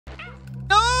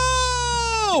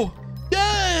go!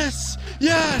 Yes!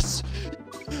 Yes!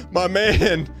 My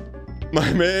man,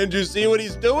 do you see what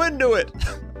he's doing to it?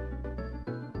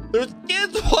 There's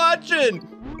kids watching.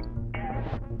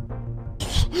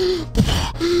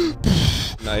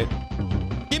 Night.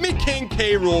 Give me King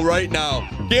K. Rool right now.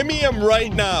 Give me him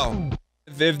right now.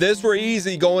 If this were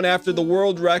easy, going after the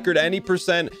world record, any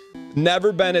percent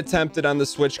never been attempted on the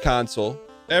Switch console,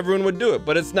 everyone would do it.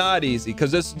 But it's not easy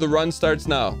because the run starts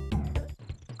now.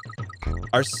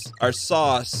 Our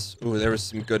sauce. Ooh, there's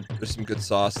some good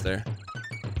sauce there.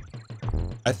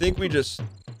 I think we just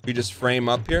frame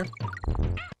up here.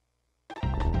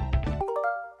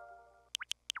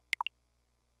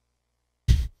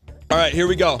 All right, here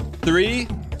we go. 3,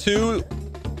 2,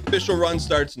 official run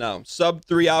starts now. Sub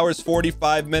 3 hours,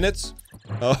 45 minutes.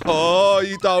 Oh,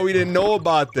 you thought we didn't know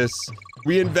about this.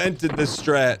 We invented this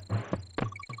strat.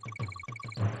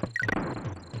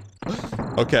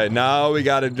 Okay, now we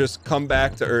gotta just come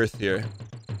back to earth here.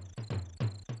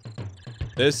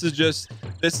 This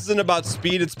isn't about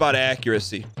speed, it's about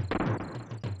accuracy.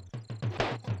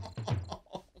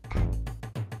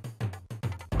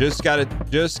 Just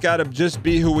gotta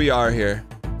be who we are here.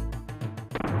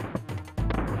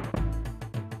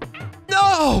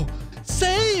 No!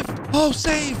 Saved! Oh,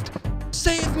 saved!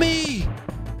 Save me!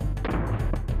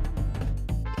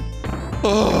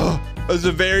 Oh, that was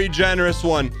a very generous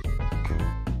one.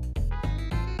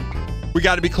 We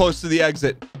gotta be close to the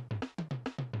exit.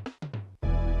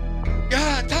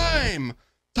 Yeah, time!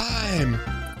 Time!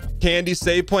 Candy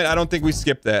save point. I don't think we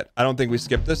skipped that. I don't think we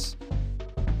skipped this.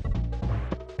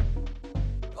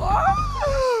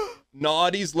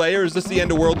 Naughty's lair. Is this the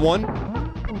end of World 1?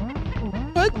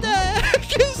 What the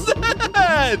heck is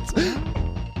that?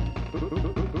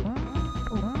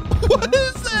 What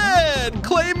is that?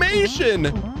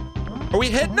 Claymation. Are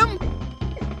we hitting them?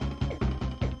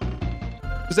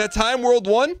 Is that time, World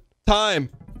 1? Time.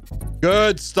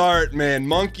 Good start, man.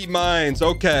 Monkey minds.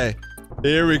 Okay.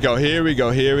 Here we go. Here we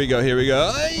go. Here we go. Here we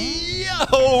go.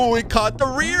 Yo, we caught the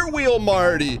rear wheel,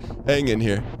 Marty. Hang in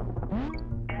here.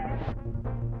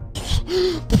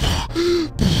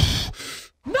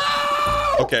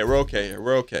 No! Okay, we're okay here.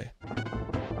 We're okay.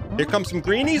 Here comes some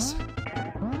greenies.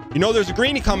 You know there's a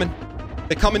greenie coming.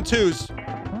 They come in twos.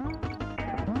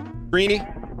 Greenie.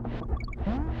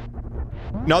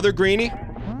 Another greenie.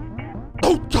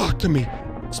 Don't talk to me.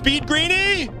 Speed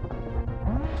greenie.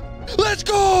 Let's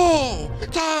go.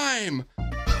 Time.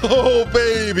 Oh,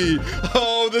 baby.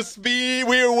 Oh, the speed.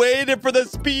 We were waiting for the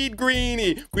speed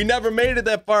greenie. We never made it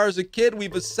that far as a kid.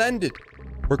 We've ascended.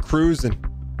 We're cruising.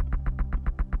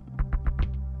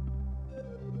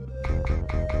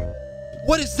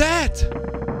 What is that?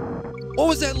 What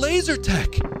was that laser tech?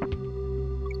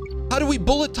 How do we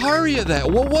Bulletaria that?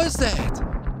 What was that?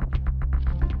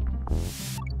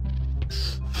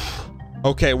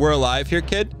 Okay, we're alive here,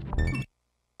 kid.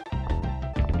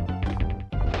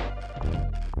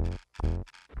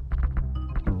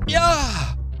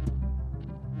 Yeah.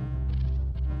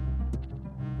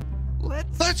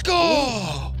 Let's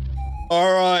go.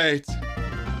 All right.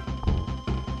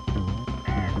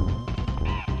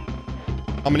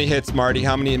 How many hits, Marty?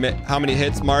 How many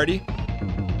hits, Marty?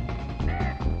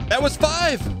 That was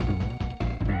 5.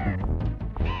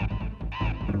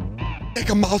 Take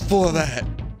a mouthful of that.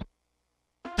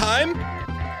 Time?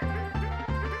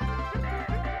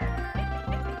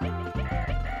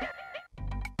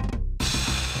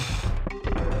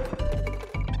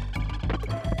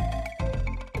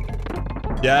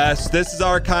 Yes, this is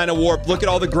our kind of warp. Look at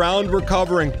all the ground we're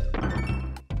covering.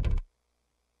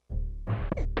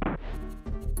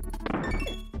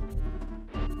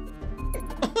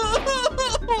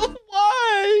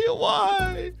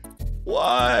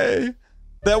 Why?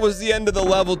 That was the end of the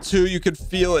level 2. You could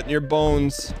feel it in your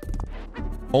bones.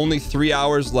 Only 3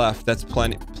 hours left. That's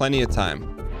plenty of time.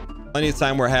 Plenty of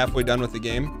time. We're halfway done with the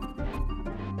game.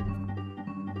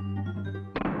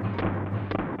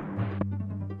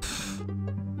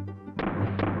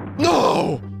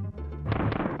 No!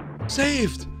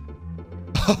 Saved.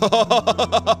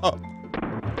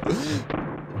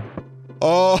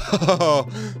 Oh.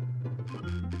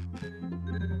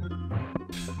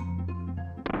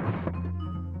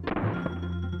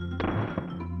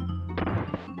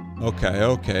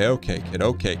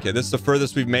 Okay, kid. This is the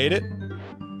furthest we've made it.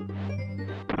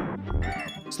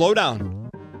 Slow down.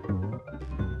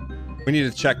 We need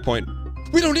a checkpoint.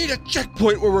 We don't need a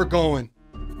checkpoint where we're going.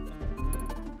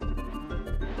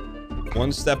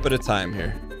 One step at a time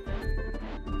here.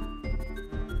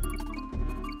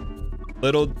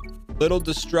 Little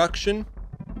destruction.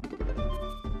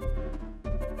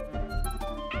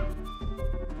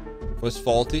 Was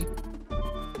faulty.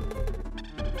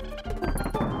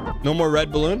 No more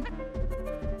red balloon.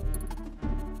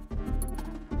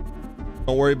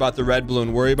 Don't worry about the red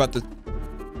balloon. Worry about the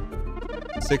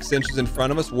 6 inches in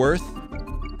front of us. Worth.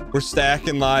 We're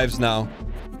stacking lives now.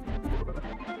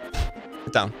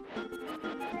 Get down.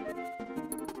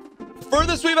 The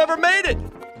furthest we've ever made it.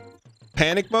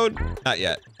 Panic mode? Not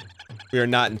yet. We are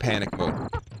not in panic mode.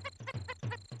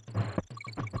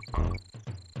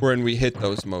 We're in we hit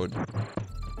those mode.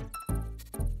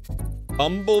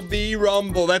 Bumblebee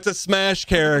Rumble. That's a Smash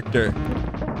character.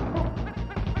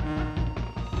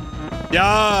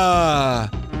 Yeah.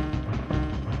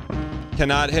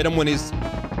 Cannot hit him when he's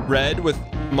red with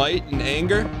might and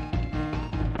anger.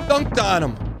 Dunked on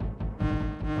him.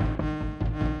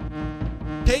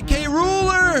 KK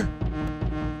Ruler.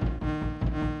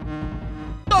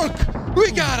 Dunk.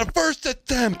 We got him. First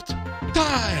attempt.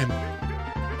 Time.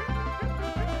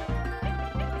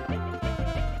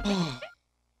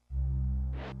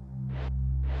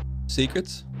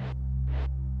 Secrets?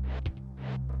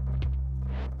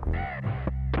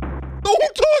 Don't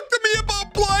talk to me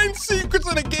about blind secrets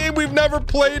in a game we've never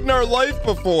played in our life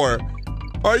before.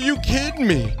 Are you kidding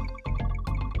me?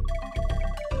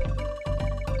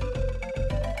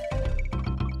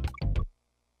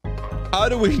 How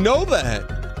do we know that?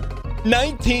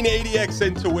 1980x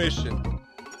intuition.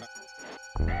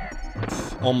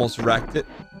 Almost wrecked it.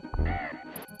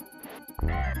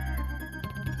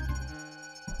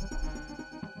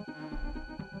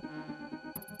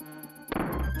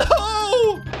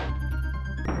 Oh!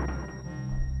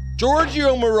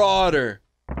 Giorgio Marauder.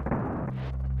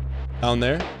 Down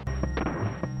there.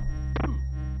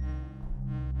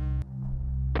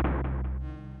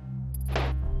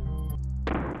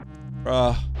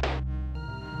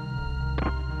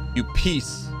 You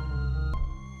piece.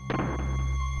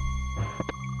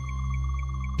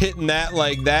 Hitting that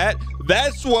like that.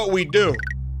 That's what we do.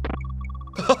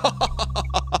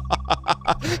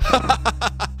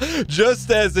 Just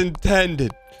as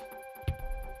intended.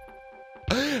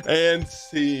 And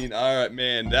scene. All right,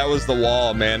 man. That was the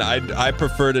wall, man. I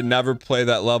prefer to never play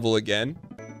that level again.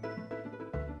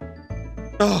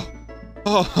 Oh.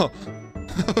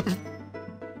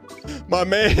 My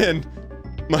man,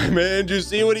 do you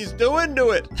see what he's doing to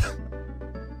it?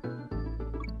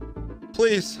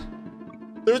 Please,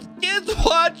 there's kids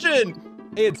watching.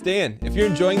 Hey, it's Dan. If you're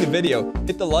enjoying the video,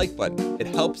 hit the like button. It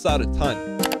helps out a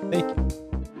ton. Thank you.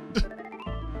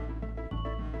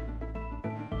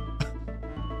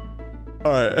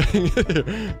 All right,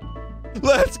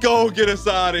 let's go get us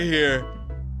out of here.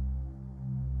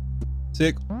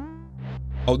 Sick.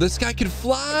 Oh, this guy can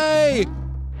fly.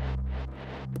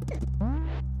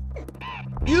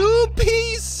 You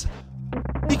piece!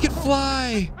 He can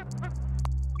fly.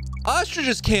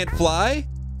 Ostriches can't fly.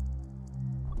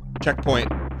 Checkpoint.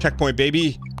 Checkpoint,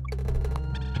 baby.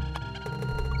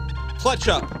 Clutch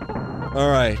up. All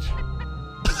right.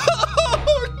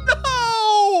 Oh,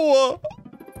 no!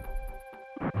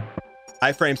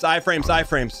 Iframes, iframes,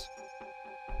 iframes.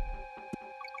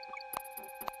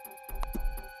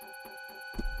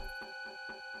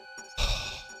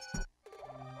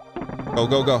 Go,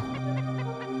 go, go.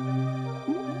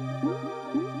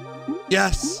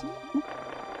 Yes.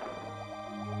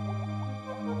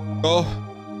 Oh.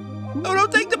 No,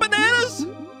 don't take the bananas.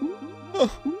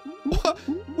 Oh.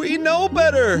 We know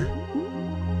better.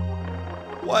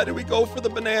 Why did we go for the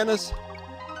bananas?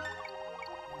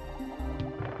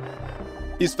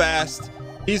 He's fast.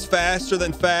 He's faster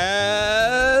than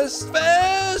fast.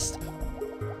 Fast.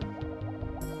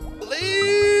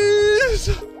 Please.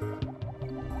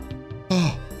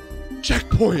 Oh.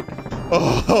 Checkpoint.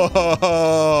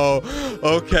 Oh,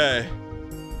 okay.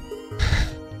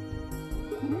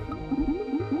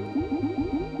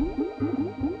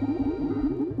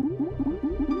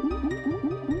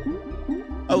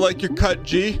 I like your cut,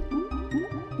 G.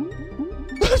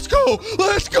 Let's go.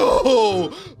 Let's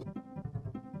go.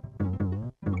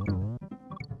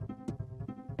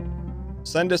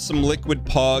 Send us some liquid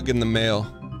pog in the mail.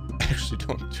 Actually,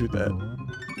 don't do that.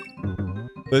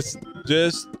 Let's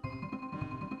just...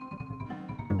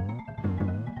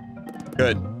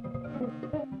 Good.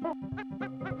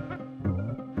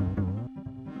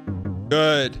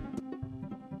 Good.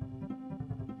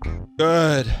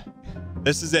 Good.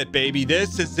 This is it, baby.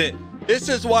 This is it. This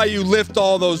is why you lift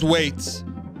all those weights.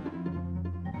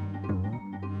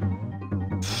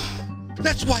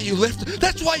 That's why you lift.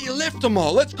 That's why you lift them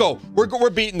all. Let's go. We're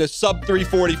beating this sub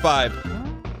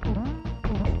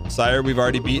 345. Sire, we've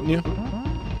already beaten you.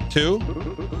 2,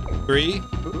 3,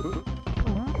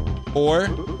 4,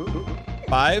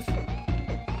 5.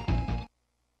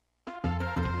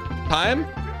 Time.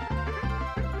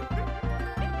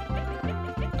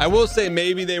 I will say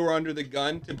maybe they were under the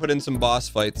gun to put in some boss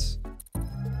fights.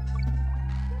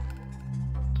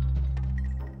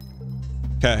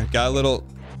 Okay, got a little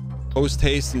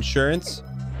post-haste insurance.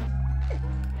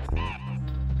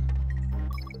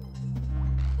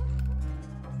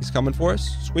 He's coming for us.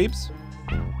 Sweeps.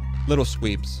 Little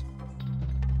sweeps.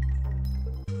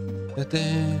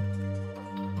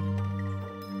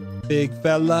 Big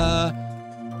fella.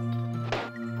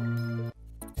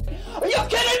 Are you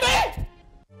kidding me?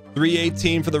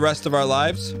 318 for the rest of our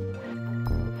lives.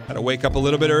 Gotta wake up a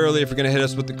little bit early if you're gonna hit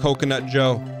us with the Coconut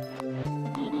Joe.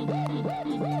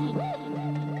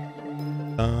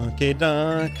 Donkey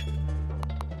donk.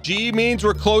 G means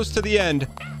we're close to the end.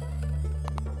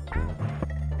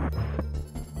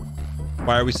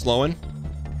 Why are we slowing?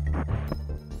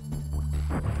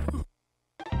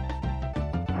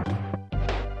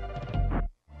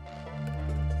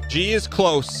 G is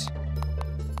close.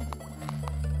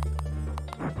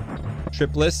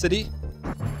 Triplicity.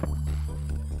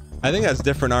 I think that's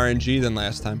different RNG than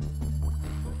last time.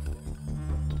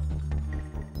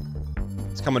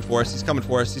 He's coming for us. He's coming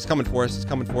for us. He's coming for us. He's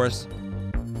coming for us.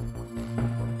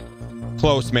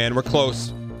 Close, man. We're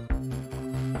close.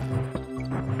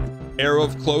 Arrow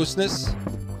of closeness.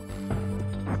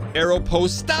 Arrow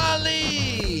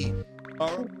postali.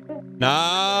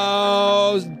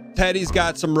 Now Teddy's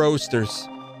got some roasters.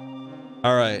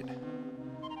 All right.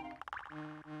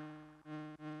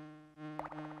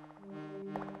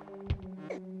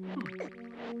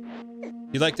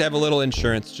 You'd like to have a little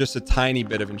insurance, just a tiny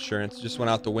bit of insurance. Just went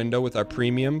out the window with our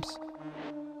premiums.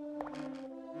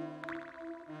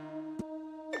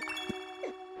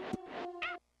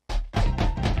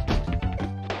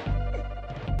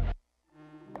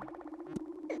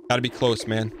 Gotta be close,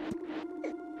 man.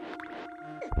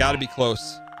 Gotta be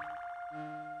close.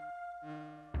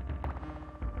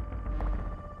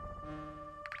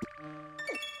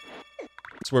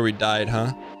 That's where we died,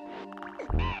 huh?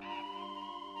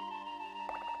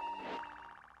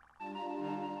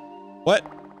 What?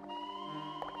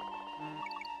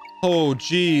 Oh,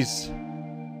 jeez.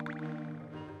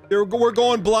 We're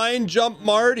going blind jump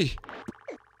Marty.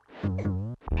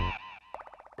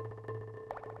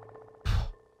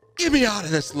 Get me out of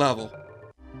this level.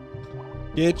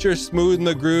 Get your smooth in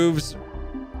the grooves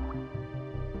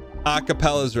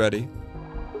acapellas ready.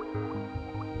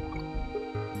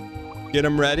 Get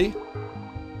them ready.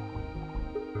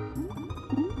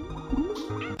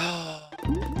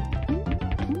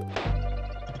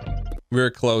 We're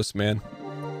close, man.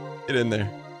 Get in there.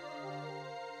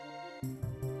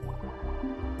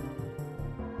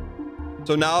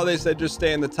 So now they said just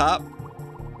stay in the top.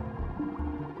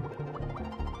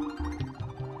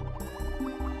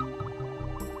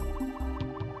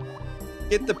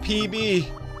 Get the PB.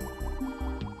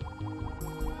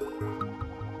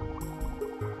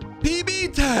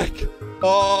 PB tech.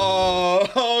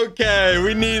 Oh, okay.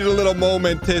 We need a little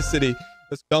momenticity.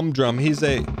 This Gumdrum, he's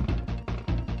a...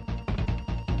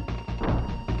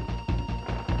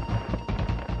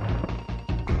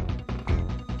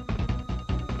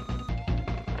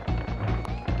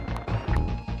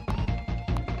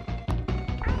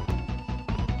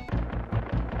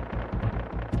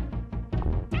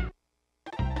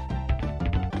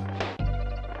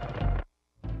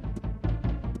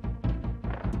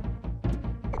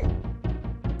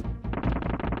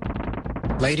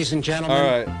 Ladies and gentlemen. All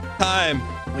right, time.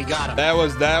 We got him. That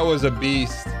was a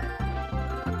beast.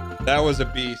 That was a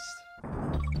beast.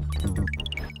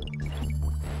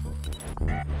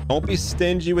 Don't be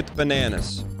stingy with the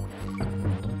bananas.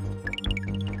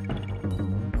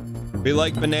 We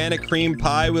like banana cream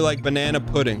pie. We like banana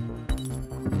pudding.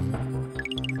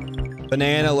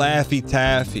 Banana Laffy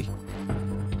Taffy.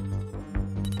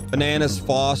 Bananas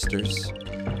Fosters.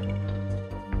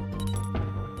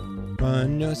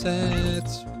 Run your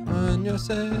sets. Run your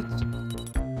sets.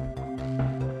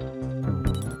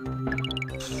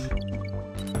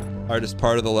 Hardest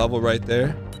part of the level right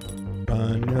there.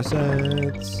 Run your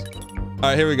sets. All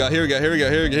right, here we go. Here we go. Here we go.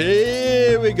 Here we go.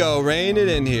 Here we go. Rain it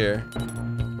in here.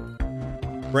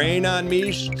 Rain on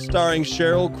Me, starring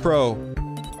Sheryl Crow.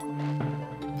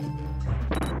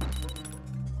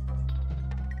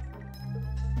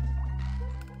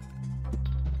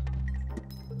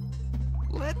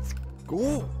 Let's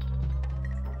go.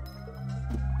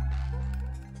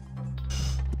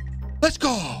 Let's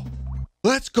go.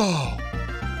 Let's go.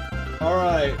 All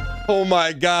right. Oh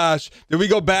my gosh. Did we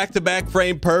go back to back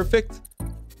frame perfect?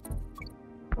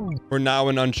 We're now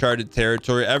in uncharted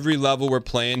territory. Every level we're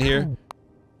playing here,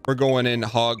 we're going in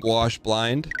hogwash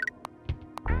blind.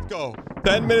 Let's go.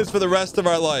 10 minutes for the rest of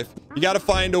our life. You got to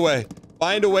find a way.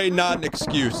 Find a way, not an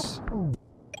excuse.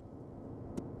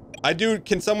 I do.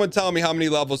 Can someone tell me how many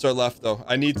levels are left, though?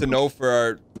 I need to know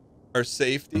for our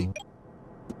safety.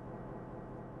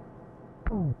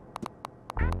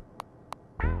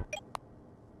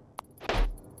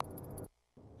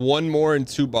 One more and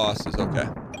 2 bosses. Okay.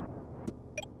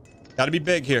 Gotta be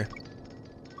big here.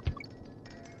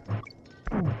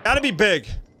 Gotta be big.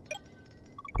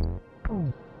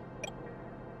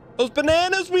 Those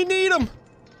bananas, we need them.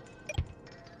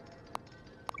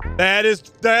 That is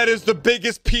the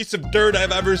biggest piece of dirt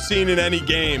I've ever seen in any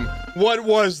game. What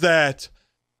was that?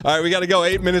 All right, we gotta go.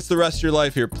 8 minutes the rest of your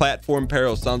life here. Platform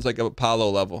peril. Sounds like an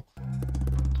Apollo level.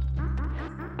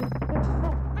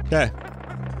 Okay.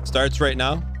 Starts right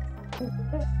now.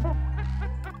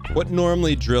 What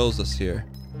normally drills us here?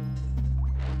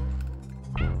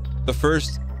 The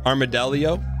first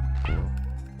armadillo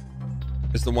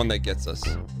is the one that gets us.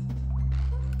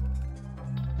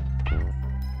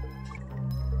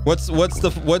 What's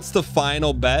the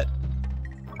final bet?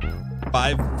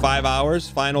 5 hours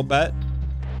final bet?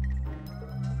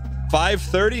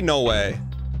 5:30? No way.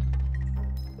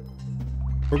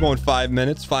 We're going 5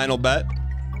 minutes final bet.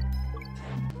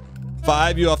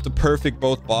 5, you have to perfect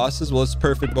both bosses. Well, let's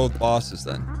perfect both bosses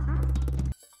then.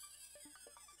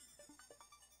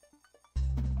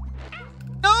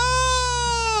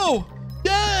 No!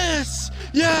 Yes!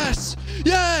 Yes!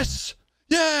 Yes!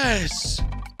 Yes!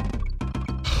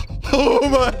 Oh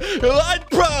my! I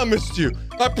promised you!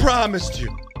 I promised you!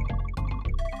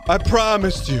 I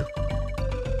promised you!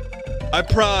 I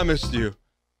promised you!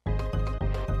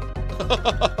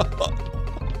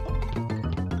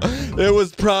 It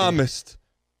was promised.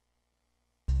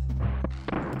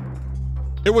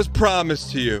 It was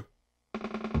promised to you.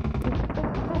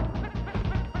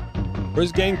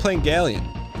 Where's Gangplank Galleon?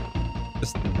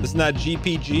 This is not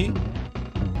GPG?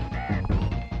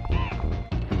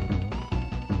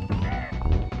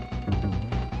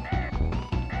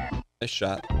 Nice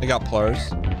shot. I got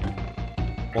plars.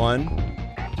 1,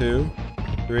 2,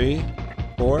 3,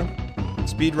 4.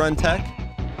 Speed run tech.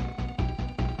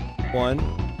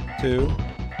 1, 2,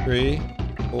 3,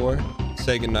 4.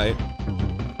 Say goodnight.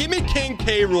 Give me King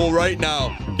K. Rool right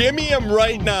now. Give me him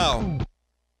right now.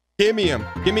 Give me him.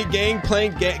 Give me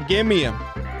Gangplank. Give me him.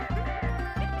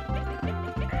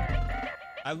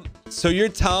 So you're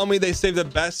telling me they saved the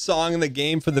best song in the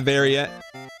game for the very end?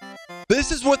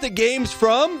 This is what the game's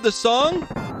from? The song?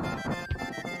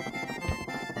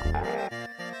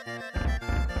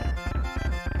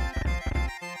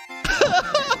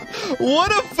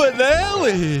 What a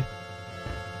finale!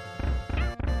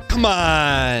 Come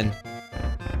on.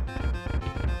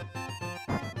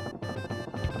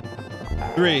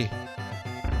 3.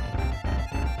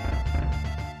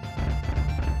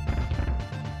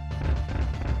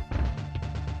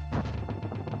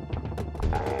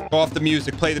 Go off the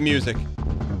music. Play the music.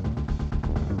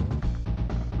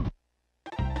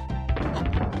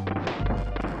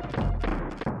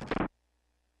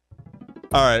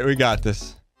 All right, we got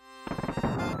this.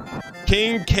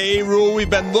 King K. Rool, we've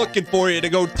been looking for you to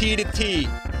go T to T.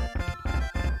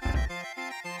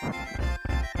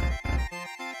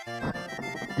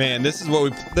 Man, this is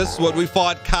what we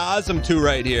fought Cosm to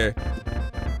right here.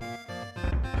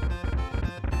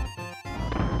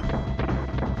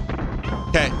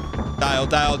 Okay.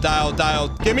 Dial.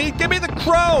 Give me the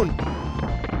crone.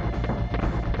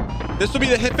 This will be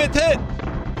the hit.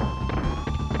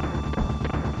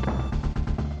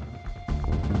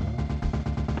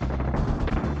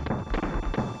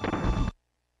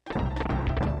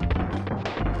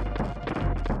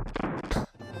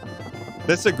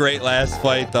 This is a great last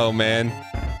fight, though, man.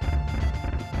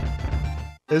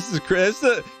 This is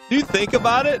crazy. Do you think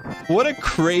about it? What a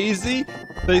crazy...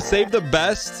 They saved the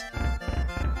best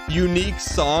unique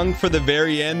song for the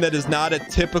very end that is not a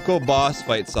typical boss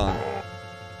fight song.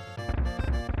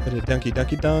 Donkey.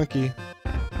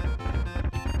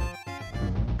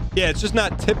 Yeah, it's just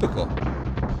not typical.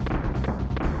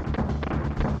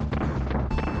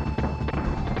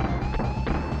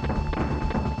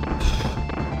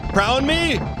 Crown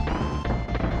me!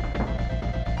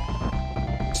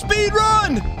 Speed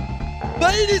run!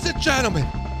 Ladies and gentlemen,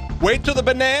 wait for the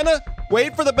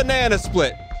banana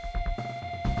split.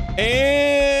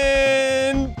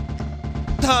 And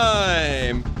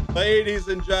time. Ladies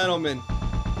and gentlemen.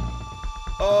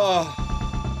 Oh,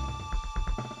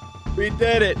 we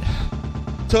did it.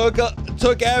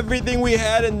 Took everything we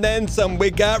had and then some. We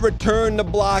got returned to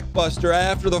Blockbuster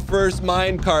after the first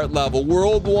minecart level.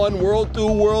 World 1, World 2,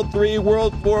 World 3,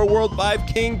 World 4, World 5,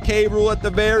 King K. Rool at the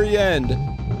very end.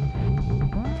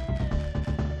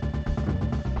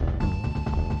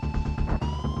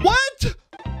 What?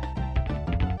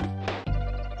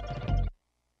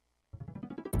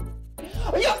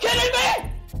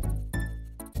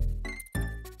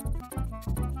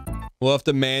 We'll have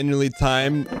to manually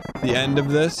time the end of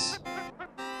this.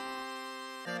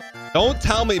 Don't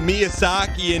tell me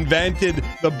Miyazaki invented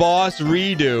the boss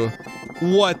redo.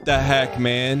 What the heck,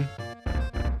 man?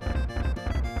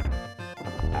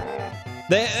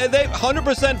 They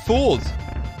 100% fooled.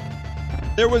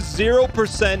 There was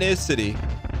 0%icity.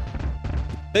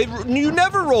 You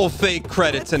never roll fake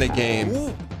credits in a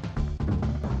game.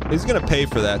 He's gonna pay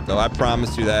for that, though. I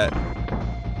promise you that.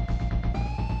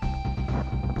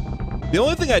 The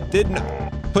only thing I didn't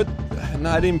put,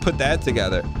 no, I didn't put that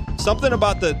together. Something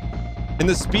about in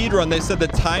the speed run, they said the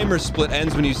timer split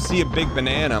ends when you see a big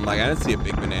banana. I'm like, I didn't see a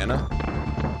big banana.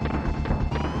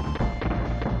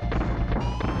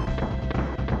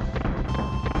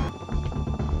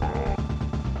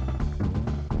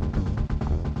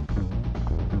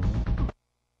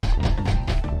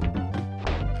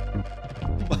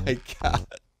 Oh my God.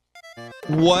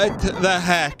 What the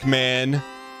heck, man?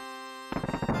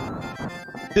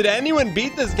 Did anyone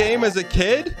beat this game as a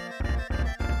kid?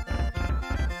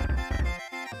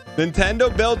 Nintendo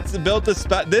built a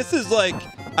spot. This is like,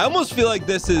 I almost feel like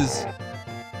this is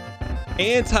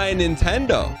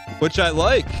anti-Nintendo, which I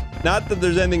like. Not that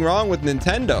there's anything wrong with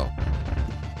Nintendo,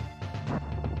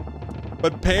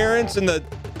 but parents in the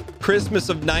Christmas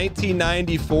of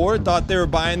 1994 thought they were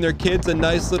buying their kids a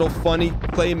nice little funny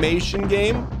claymation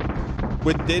game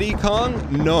with Diddy Kong.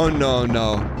 No, no,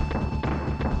 no.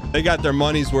 They got their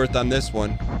money's worth on this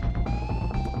one.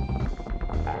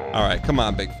 All right, come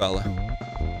on, big fella.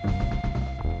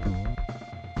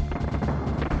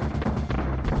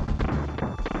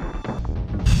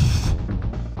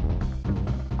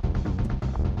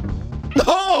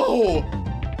 No!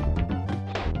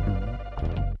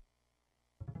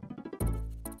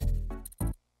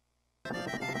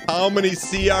 How many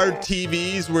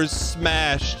CRTVs were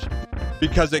smashed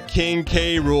because of King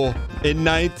K. Rool in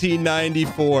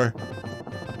 1994?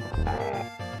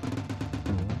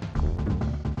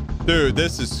 Dude,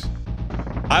 this is...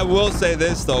 I will say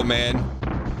this, though, man.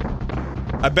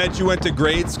 I bet you went to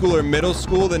grade school or middle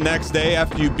school the next day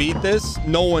after you beat this.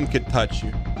 No one could touch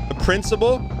you. The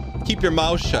principal, keep your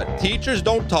mouth shut. Teachers,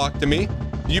 don't talk to me.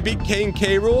 Did you beat King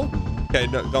K. Rool? Okay,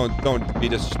 no, don't be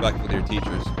disrespectful to your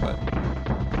teachers, but...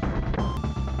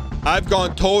 I've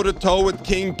gone toe-to-toe with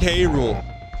King K. Rool.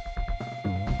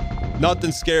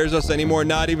 Nothing scares us anymore,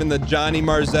 not even the Johnny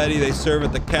Marzetti they serve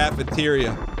at the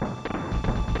cafeteria.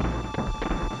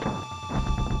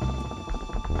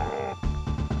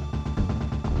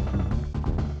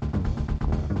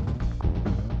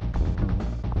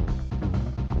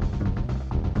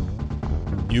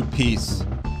 You piece.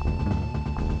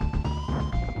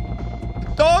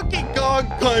 Donkey Kong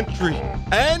Country,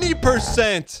 any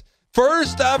percent.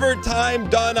 First ever time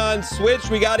done on Switch.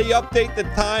 We got to update the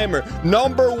timer.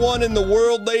 #1 in the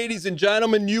world, ladies and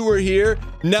gentlemen. You were here.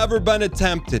 Never been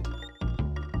attempted.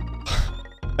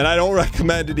 And I don't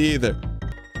recommend it either.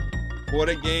 What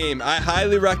a game. I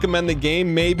highly recommend the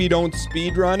game. Maybe don't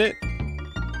speedrun it.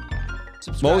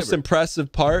 Most impressive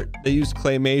part, they use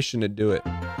claymation to do it.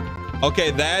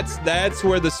 Okay, that's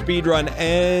where the speedrun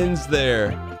ends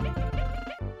there.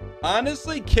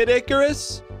 Honestly, Kid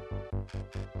Icarus...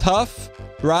 Tough,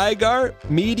 Rygar,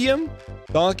 medium,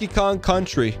 Donkey Kong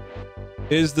Country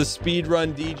is the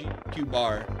speedrun DGQ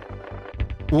bar.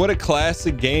 What a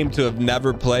classic game to have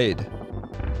never played.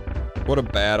 What a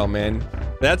battle, man.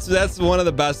 That's one of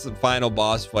the best final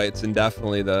boss fights in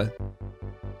definitely the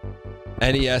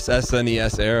NES,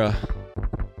 SNES era.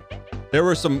 There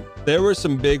were some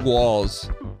big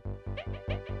walls.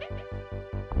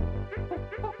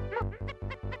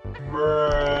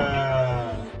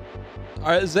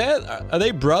 Are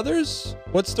they brothers?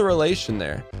 What's the relation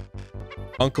there?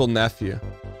 Uncle nephew.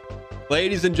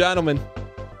 Ladies and gentlemen,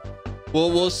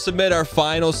 we'll submit our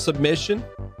final submission.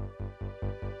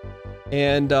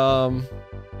 And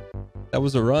that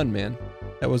was a run, man.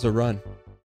 That was a run.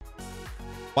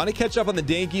 Want to catch up on the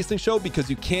Dan Gheesling Show because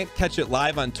you can't catch it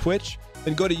live on Twitch?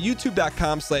 Then go to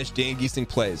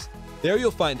youtube.com/DanGheeslingPlays. There you'll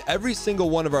find every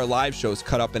single one of our live shows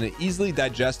cut up in an easily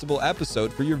digestible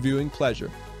episode for your viewing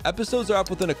pleasure. Episodes are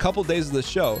up within a couple days of the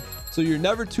show, so you're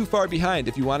never too far behind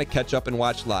if you want to catch up and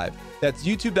watch live. That's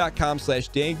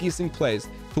youtube.com/DanGheeslingPlays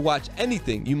to watch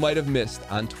anything you might have missed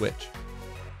on Twitch.